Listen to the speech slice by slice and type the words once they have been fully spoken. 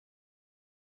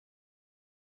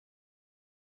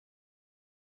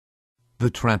The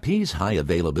Trapeze High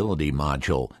Availability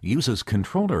module uses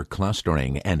controller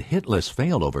clustering and hitless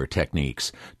failover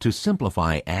techniques to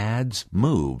simplify adds,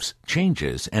 moves,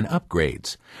 changes, and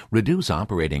upgrades, reduce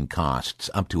operating costs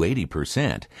up to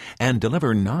 80%, and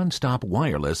deliver non-stop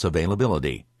wireless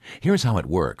availability. Here's how it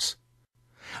works.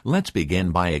 Let's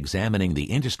begin by examining the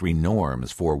industry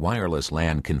norms for wireless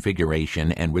LAN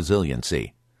configuration and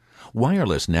resiliency.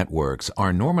 Wireless networks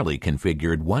are normally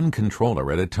configured one controller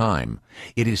at a time.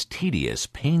 It is tedious,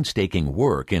 painstaking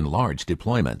work in large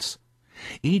deployments.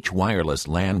 Each wireless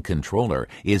LAN controller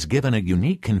is given a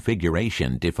unique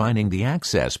configuration defining the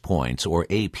access points or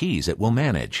APs it will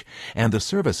manage and the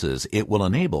services it will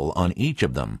enable on each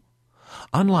of them.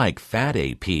 Unlike fat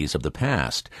APs of the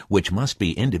past, which must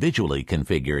be individually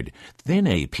configured, thin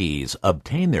APs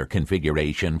obtain their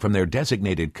configuration from their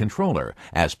designated controller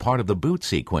as part of the boot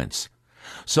sequence.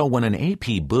 So when an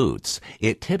AP boots,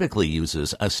 it typically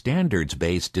uses a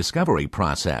standards-based discovery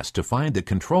process to find the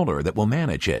controller that will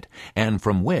manage it, and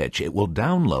from which it will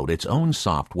download its own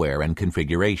software and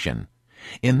configuration.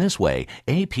 In this way,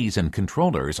 APs and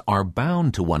controllers are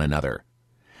bound to one another.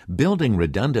 Building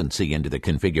redundancy into the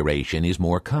configuration is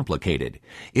more complicated.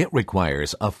 It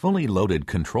requires a fully loaded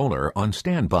controller on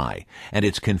standby, and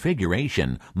its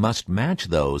configuration must match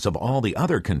those of all the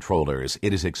other controllers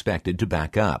it is expected to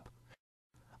back up.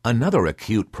 Another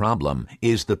acute problem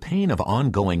is the pain of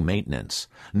ongoing maintenance.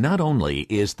 Not only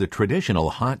is the traditional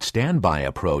hot standby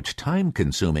approach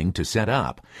time-consuming to set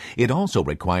up, it also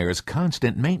requires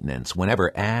constant maintenance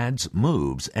whenever adds,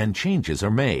 moves, and changes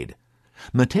are made.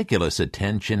 Meticulous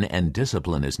attention and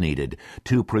discipline is needed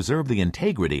to preserve the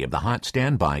integrity of the hot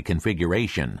standby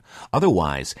configuration.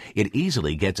 Otherwise, it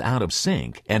easily gets out of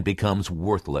sync and becomes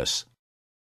worthless.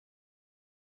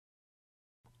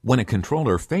 When a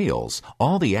controller fails,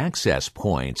 all the access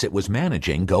points it was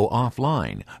managing go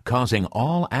offline, causing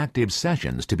all active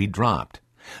sessions to be dropped.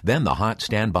 Then the hot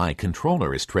standby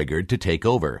controller is triggered to take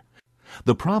over.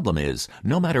 The problem is,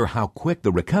 no matter how quick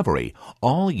the recovery,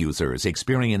 all users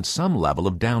experience some level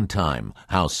of downtime.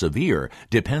 How severe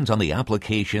depends on the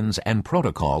applications and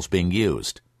protocols being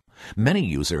used. Many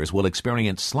users will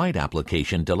experience slight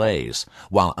application delays,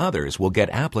 while others will get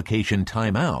application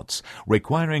timeouts,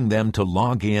 requiring them to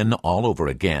log in all over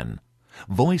again.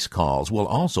 Voice calls will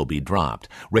also be dropped,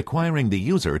 requiring the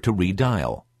user to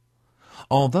redial.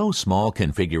 Although small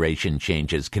configuration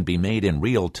changes can be made in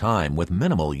real time with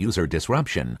minimal user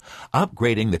disruption,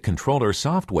 upgrading the controller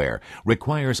software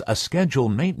requires a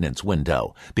scheduled maintenance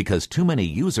window because too many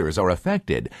users are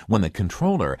affected when the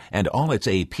controller and all its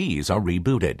APs are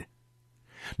rebooted.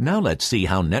 Now let's see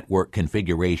how network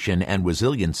configuration and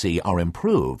resiliency are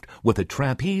improved with the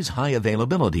Trapeze High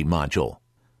Availability module.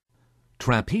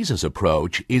 Trapeze's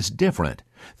approach is different.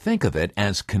 Think of it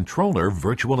as controller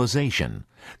virtualization.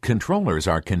 Controllers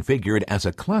are configured as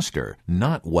a cluster,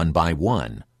 not one by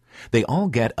one. They all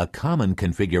get a common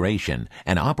configuration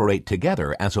and operate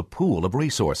together as a pool of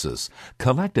resources,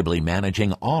 collectively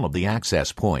managing all of the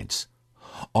access points.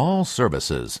 All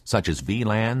services, such as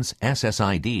VLANs,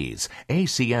 SSIDs,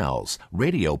 ACLs,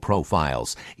 radio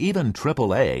profiles, even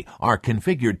AAA, are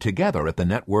configured together at the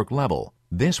network level.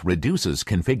 This reduces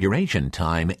configuration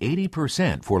time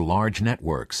 80% for large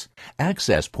networks.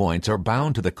 Access points are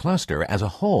bound to the cluster as a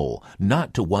whole,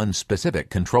 not to one specific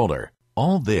controller.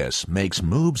 All this makes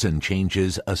moves and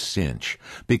changes a cinch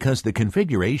because the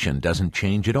configuration doesn't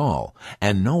change at all,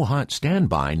 and no hot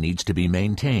standby needs to be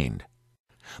maintained.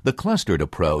 The clustered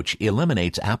approach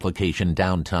eliminates application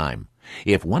downtime.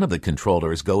 If one of the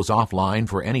controllers goes offline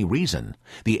for any reason,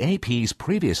 the APs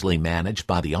previously managed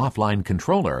by the offline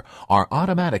controller are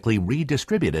automatically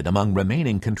redistributed among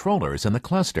remaining controllers in the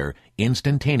cluster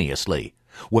instantaneously,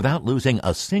 without losing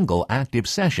a single active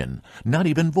session, not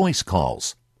even voice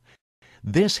calls.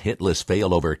 This hitless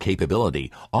failover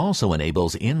capability also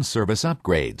enables in-service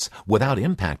upgrades without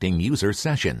impacting user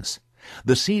sessions.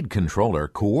 The seed controller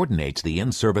coordinates the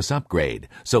in-service upgrade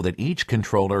so that each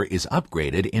controller is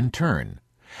upgraded in turn.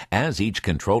 As each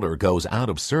controller goes out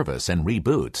of service and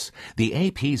reboots, the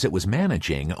APs it was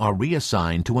managing are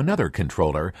reassigned to another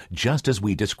controller just as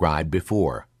we described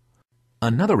before.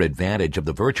 Another advantage of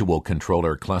the virtual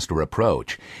controller cluster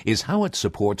approach is how it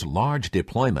supports large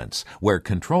deployments where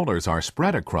controllers are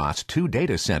spread across 2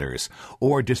 data centers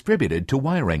or distributed to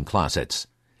wiring closets.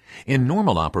 In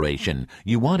normal operation,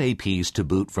 you want APs to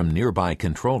boot from nearby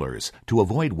controllers to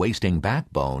avoid wasting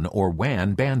backbone or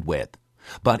WAN bandwidth.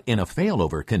 But in a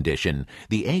failover condition,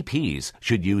 the APs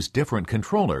should use different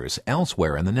controllers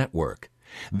elsewhere in the network.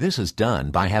 This is done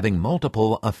by having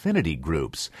multiple affinity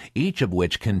groups, each of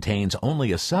which contains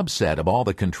only a subset of all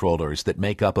the controllers that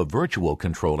make up a virtual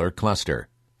controller cluster.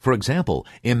 For example,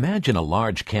 imagine a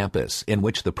large campus in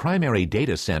which the primary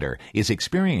data center is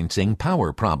experiencing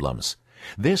power problems.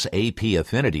 This AP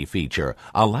affinity feature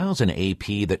allows an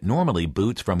AP that normally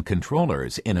boots from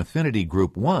controllers in Affinity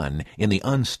Group 1 in the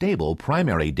unstable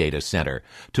primary data center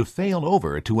to fail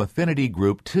over to Affinity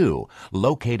Group 2,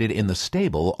 located in the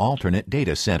stable alternate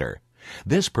data center.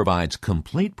 This provides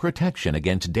complete protection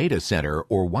against data center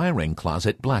or wiring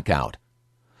closet blackout.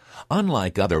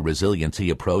 Unlike other resiliency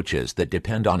approaches that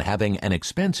depend on having an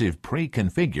expensive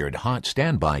pre-configured hot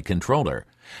standby controller,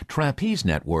 Trapeze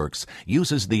Networks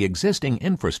uses the existing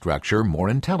infrastructure more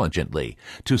intelligently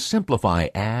to simplify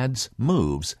adds,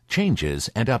 moves, changes,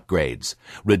 and upgrades,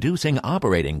 reducing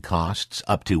operating costs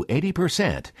up to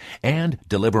 80% and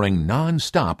delivering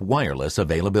non-stop wireless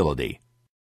availability.